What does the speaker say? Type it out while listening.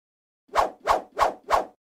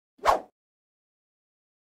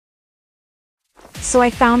so I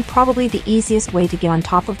found probably the easiest way to get on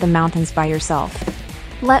top of the mountains by yourself.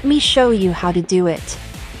 Let me show you how to do it.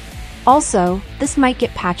 Also, this might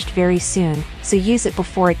get patched very soon, so use it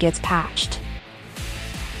before it gets patched.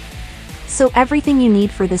 So everything you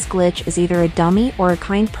need for this glitch is either a dummy or a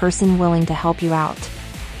kind person willing to help you out.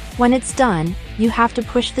 When it's done, you have to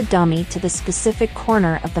push the dummy to the specific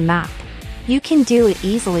corner of the map. You can do it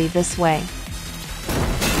easily this way.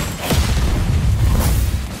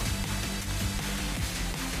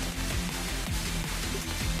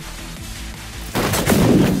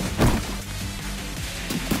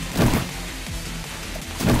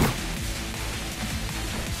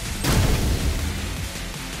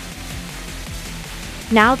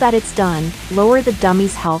 Now that it's done, lower the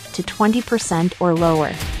dummy's health to 20% or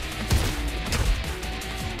lower.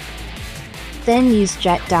 Then use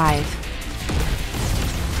jet dive.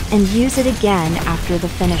 And use it again after the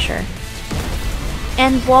finisher.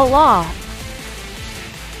 And voila!